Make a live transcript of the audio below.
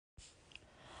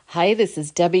Hi, this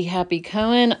is Debbie Happy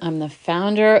Cohen. I'm the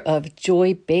founder of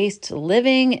Joy-Based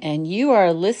Living, and you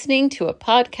are listening to a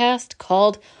podcast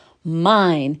called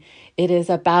Mine. It is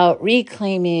about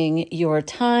reclaiming your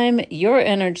time, your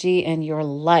energy, and your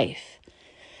life.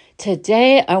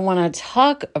 Today, I want to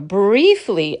talk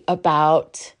briefly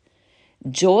about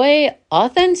joy,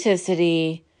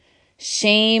 authenticity,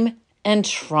 shame, and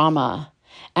trauma,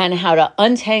 and how to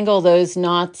untangle those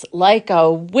knots like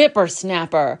a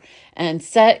whippersnapper and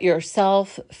set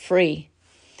yourself free.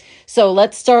 So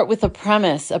let's start with a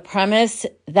premise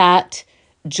that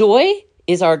joy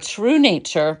is our true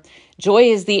nature. Joy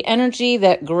is the energy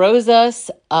that grows us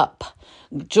up.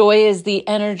 Joy is the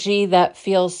energy that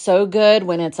feels so good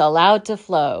when it's allowed to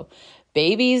flow.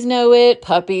 Babies know it,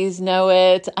 puppies know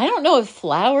it. I don't know if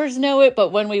flowers know it,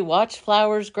 but when we watch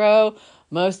flowers grow,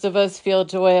 most of us feel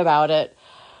joy about it.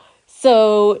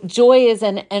 So joy is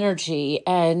an energy,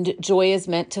 and joy is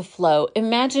meant to flow.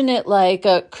 Imagine it like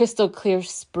a crystal clear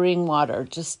spring water,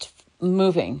 just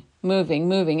moving.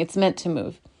 It's meant to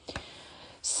move.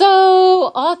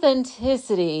 So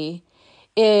joy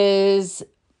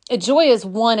is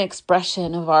one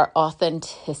expression of our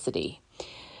authenticity.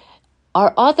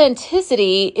 Our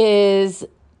authenticity is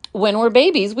when we're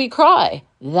babies, we cry.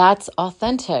 That's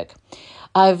authentic.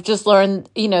 I've just learned,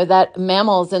 that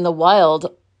mammals in the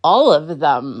wild, all of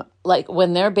them, like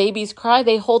when their babies cry,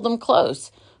 they hold them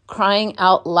close. Crying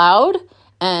out loud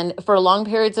and for long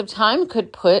periods of time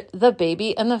could put the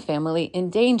baby and the family in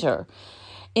danger.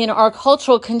 In our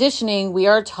cultural conditioning, we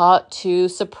are taught to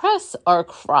suppress our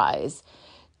cries,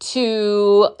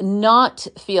 to not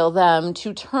feel them,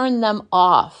 to turn them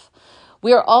off.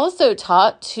 We are also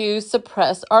taught to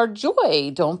suppress our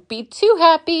joy. Don't be too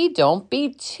happy. Don't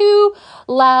be too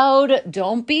loud.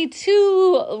 Don't be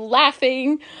too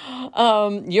laughing.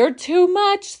 You're too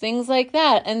much, things like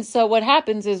that. And so what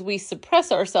happens is we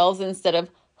suppress ourselves instead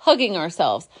of hugging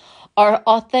ourselves. Our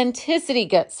authenticity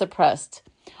gets suppressed.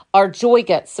 Our joy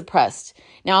gets suppressed.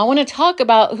 Now, I want to talk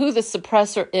about who the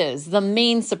suppressor is, the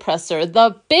main suppressor,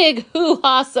 the big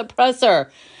hoo-ha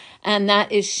suppressor, and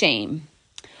that is shame.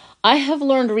 I have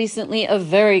learned recently a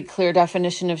very clear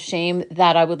definition of shame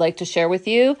that I would like to share with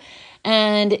you,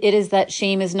 and it is that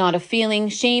shame is not a feeling.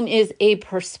 Shame is a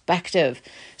perspective.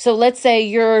 So let's say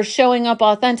you're showing up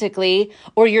authentically,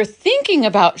 or you're thinking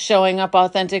about showing up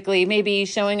authentically, maybe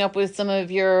showing up with some of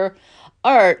your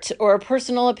art or a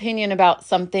personal opinion about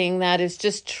something that is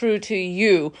just true to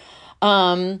you.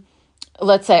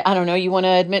 Let's say, I don't know, you want to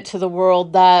admit to the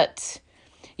world that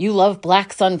you love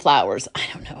black sunflowers. I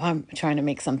don't know. I'm trying to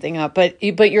make something up, but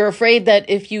you're afraid that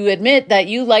if you admit that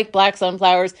you like black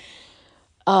sunflowers,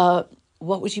 what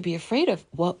would you be afraid of?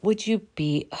 What would you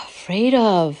be afraid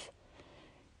of?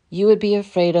 You would be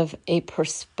afraid of a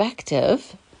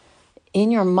perspective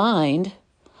in your mind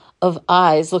of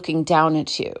eyes looking down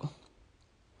at you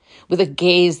with a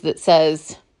gaze that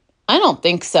says, I don't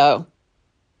think so.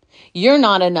 You're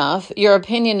not enough. Your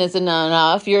opinion isn't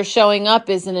enough. Your showing up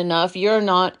isn't enough. You're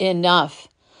not enough.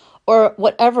 Or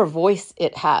whatever voice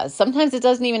it has. Sometimes it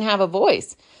doesn't even have a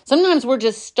voice. Sometimes we're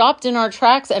just stopped in our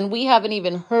tracks and we haven't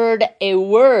even heard a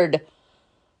word.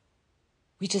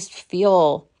 We just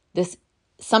feel this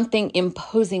something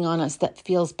imposing on us that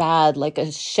feels bad, like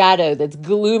a shadow that's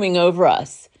glooming over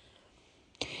us.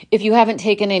 If you haven't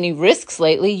taken any risks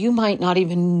lately, you might not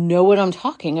even know what I'm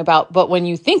talking about. But when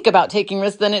you think about taking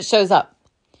risks, then it shows up.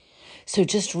 So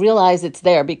just realize it's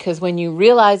there, because when you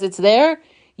realize it's there,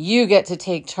 you get to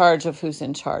take charge of who's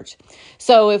in charge.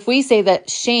 So if we say that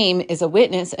shame is a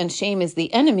witness and shame is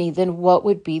the enemy, then what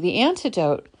would be the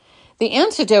antidote? The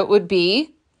antidote would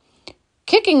be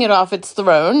kicking it off its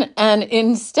throne. And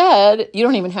instead, you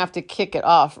don't even have to kick it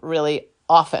off really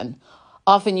often.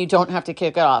 Often you don't have to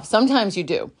kick it off. Sometimes you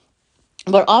do.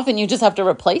 But often you just have to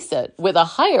replace it with a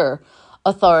higher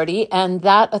authority, and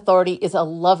that authority is a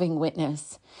loving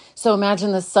witness. So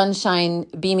imagine the sunshine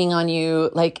beaming on you,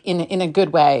 like in a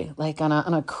good way, like on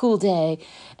a cool day,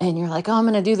 and you're like, oh, I'm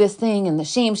going to do this thing, and the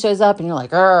shame shows up, and you're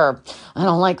like, I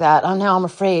don't like that. Oh, now I'm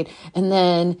afraid. And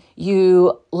then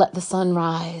you let the sun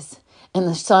rise, and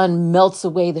the sun melts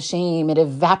away the shame. It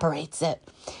evaporates it.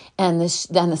 And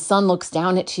then the sun looks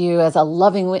down at you as a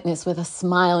loving witness with a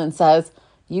smile and says,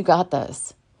 you got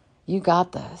this. You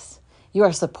got this. You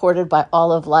are supported by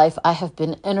all of life. I have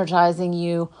been energizing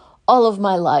you all of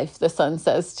my life, the sun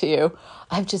says to you.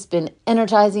 I've just been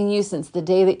energizing you since the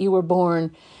day that you were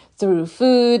born, through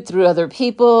food, through other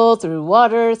people, through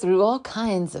water, through all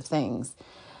kinds of things,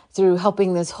 through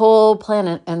helping this whole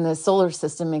planet and the solar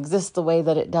system exist the way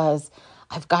that it does.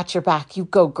 I've got your back. You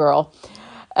go, girl.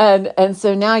 And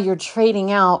so now you're trading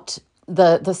out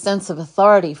the sense of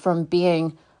authority from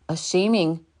being a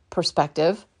shaming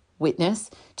perspective, witness,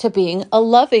 to being a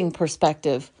loving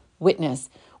perspective, witness.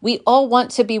 We all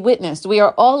want to be witnessed. We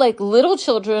are all like little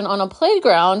children on a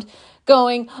playground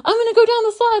going, I'm going to go down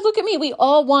the slide. Look at me. We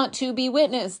all want to be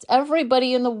witnessed.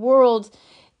 Everybody in the world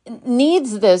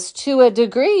needs this to a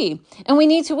degree, and we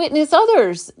need to witness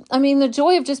others. I mean, the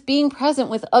joy of just being present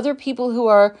with other people who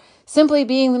are simply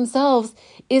being themselves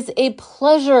is a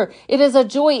pleasure. It is a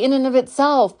joy in and of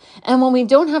itself. And when we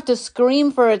don't have to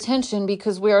scream for attention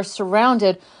because we are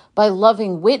surrounded by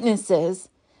loving witnesses,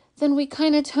 then we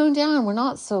kind of tone down. We're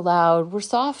not so loud. We're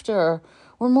softer.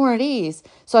 We're more at ease.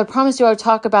 So I promised you I would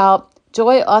talk about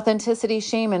joy, authenticity,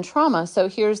 shame, and trauma. So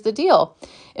here's the deal.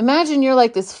 Imagine you're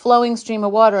like this flowing stream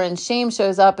of water and shame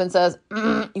shows up and says,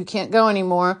 you can't go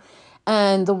anymore.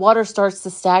 And the water starts to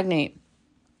stagnate.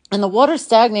 And the water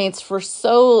stagnates for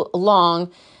so long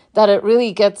that it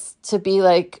really gets to be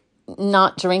like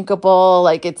not drinkable.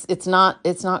 Like it's not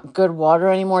good water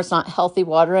anymore. It's not healthy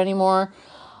water anymore.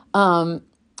 That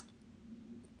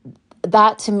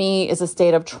to me is a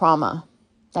state of trauma.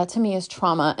 That to me is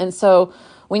trauma. And so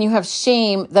when you have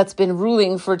shame that's been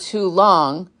ruling for too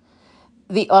long,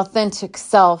 the authentic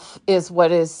self is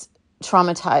what is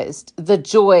traumatized. The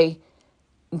joy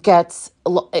gets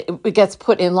put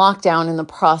in lockdown in the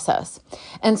process.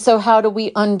 And so how do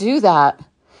we undo that?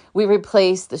 We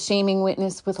replace the shaming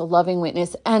witness with a loving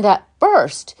witness. And at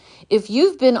first, if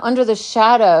you've been under the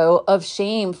shadow of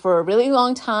shame for a really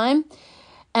long time,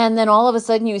 and then all of a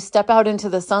sudden you step out into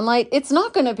the sunlight, it's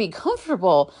not going to be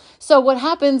comfortable. So what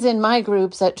happens in my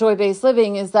groups at Joy-Based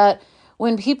Living is that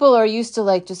when people are used to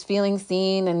like just feeling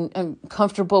seen and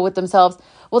comfortable with themselves,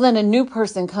 well, then a new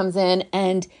person comes in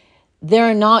and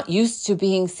they're not used to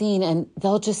being seen, and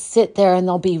they'll just sit there and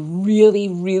they'll be really,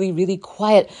 really, really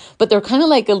quiet. But they're kind of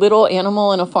like a little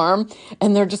animal in a farm,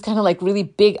 and they're just kind of like really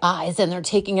big eyes, and they're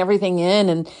taking everything in,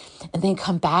 and they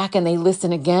come back and they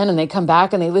listen again, and they come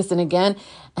back and they listen again.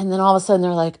 And then all of a sudden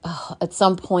they're like, oh, at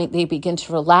some point they begin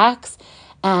to relax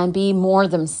and be more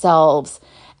themselves.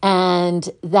 And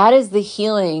that is the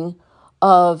healing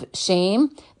of shame.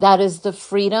 That is the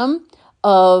freedom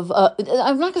of,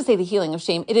 I'm not going to say the healing of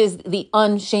shame. It is the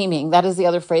unshaming. That is the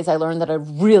other phrase I learned that I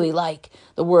really like,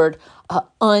 the word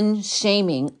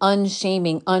unshaming. So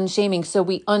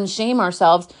we unshame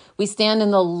ourselves. We stand in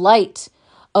the light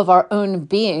of our own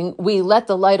being. We let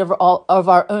the light of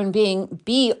our own being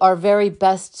be our very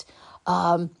best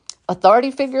authority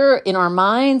figure in our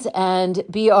minds and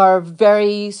be our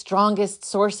very strongest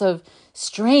source of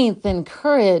strength and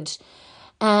courage.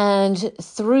 And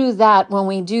through that, when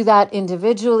we do that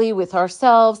individually with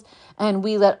ourselves and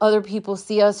we let other people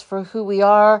see us for who we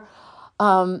are,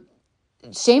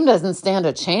 shame doesn't stand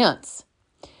a chance.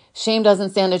 Shame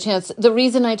doesn't stand a chance. The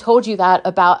reason I told you that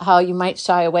about how you might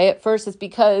shy away at first is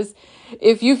because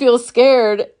if you feel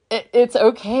scared, it's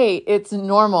okay. It's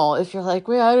normal. If you're like,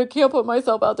 wait, I can't put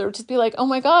myself out there, just be like, oh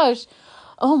my gosh,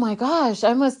 I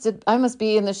must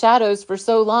be in the shadows for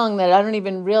so long that I don't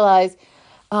even realize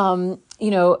how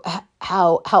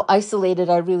isolated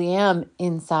I really am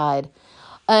inside.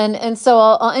 And so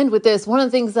I'll end with this. One of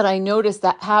the things that I noticed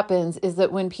that happens is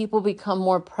that when people become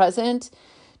more present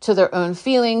to their own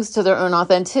feelings, to their own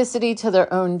authenticity, to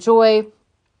their own joy,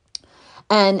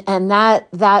 and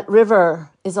that river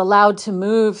is allowed to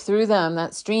move through them,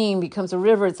 that stream becomes a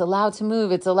river, it's allowed to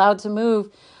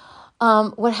move.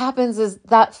 What happens is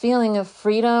that feeling of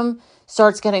freedom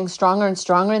starts getting stronger and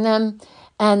stronger in them.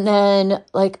 And then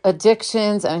like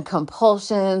addictions and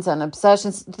compulsions and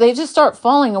obsessions, they just start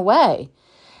falling away.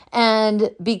 And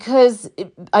because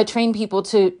I train people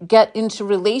to get into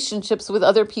relationships with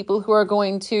other people who are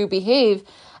going to behave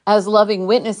as loving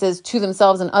witnesses to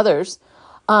themselves and others,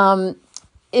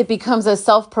 it becomes a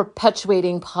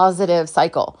self-perpetuating positive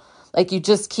cycle. Like you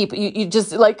just keep, you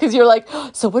just like, cause you're like,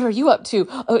 so what are you up to?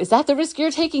 Oh, is that the risk you're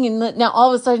taking? And now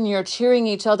all of a sudden you're cheering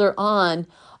each other on,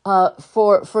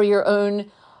 for your own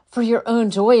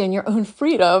joy and your own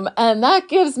freedom. And that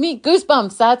gives me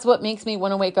goosebumps. That's what makes me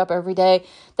want to wake up every day.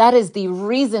 That is the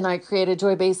reason I created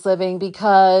Joy-Based Living,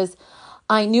 because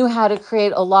I knew how to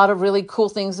create a lot of really cool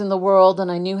things in the world,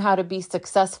 and I knew how to be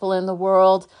successful in the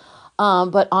world.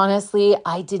 But honestly,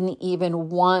 I didn't even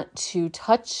want to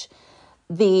touch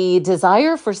the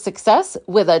desire for success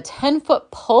with a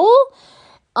 10-foot pole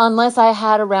unless I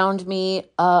had around me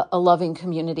a loving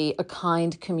community, a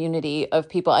kind community of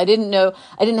people. I didn't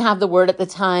have the word at the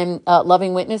time,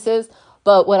 loving witnesses,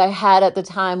 but what I had at the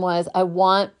time was I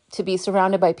want to be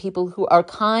surrounded by people who are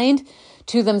kind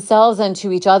to themselves and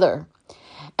to each other.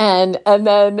 And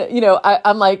then,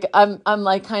 I'm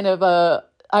like kind of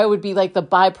I would be like the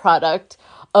byproduct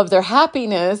of their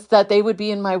happiness, that they would be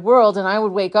in my world. And I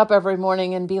would wake up every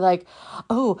morning and be like,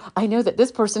 oh, I know that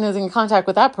this person is in contact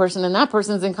with that person and that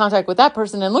person's in contact with that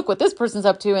person. And look what this person's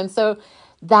up to. And so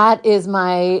that is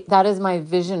my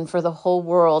vision for the whole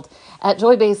world. At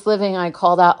Joy-Based Living, I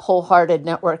call that wholehearted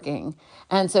networking.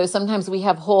 And so sometimes we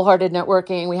have wholehearted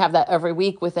networking. We have that every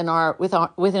week within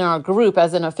our group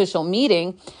as an official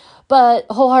meeting. But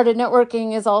wholehearted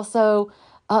networking is also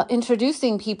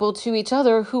introducing people to each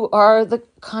other who are the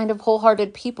kind of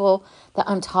wholehearted people that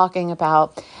I'm talking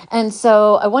about. And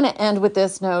so I want to end with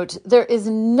this note. There is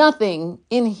nothing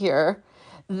in here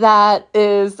that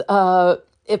is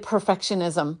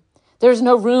perfectionism. There's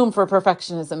no room for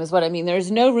perfectionism is what I mean.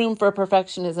 There's no room for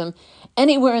perfectionism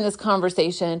anywhere in this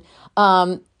conversation,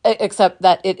 except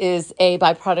that it is a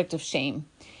byproduct of shame.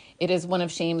 It is one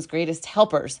of shame's greatest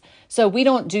helpers. So we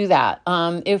don't do that.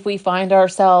 If we find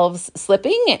ourselves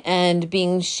slipping and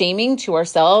being shaming to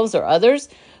ourselves or others,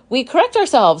 we correct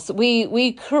ourselves.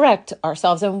 We correct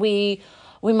ourselves, and we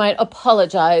might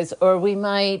apologize, or we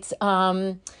might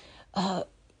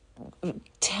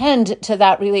tend to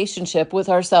that relationship with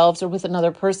ourselves or with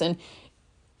another person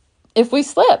if we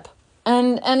slip,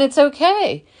 and it's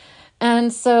okay.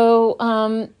 And so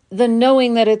the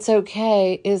knowing that it's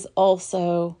okay is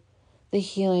also the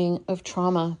healing of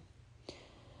trauma.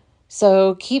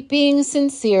 So keep being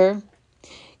sincere.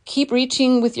 Keep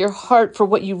reaching with your heart for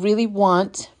what you really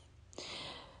want.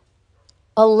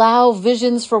 Allow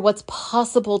visions for what's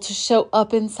possible to show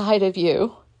up inside of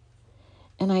you.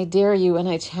 And I dare you and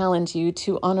I challenge you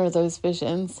to honor those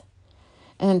visions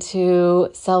and to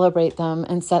celebrate them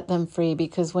and set them free.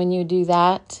 Because when you do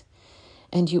that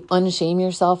and you unshame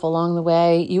yourself along the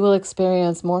way, you will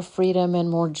experience more freedom and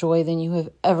more joy than you have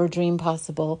ever dreamed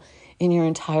possible in your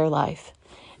entire life.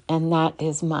 And that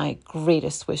is my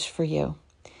greatest wish for you.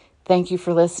 Thank you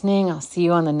for listening. I'll see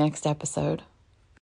you on the next episode.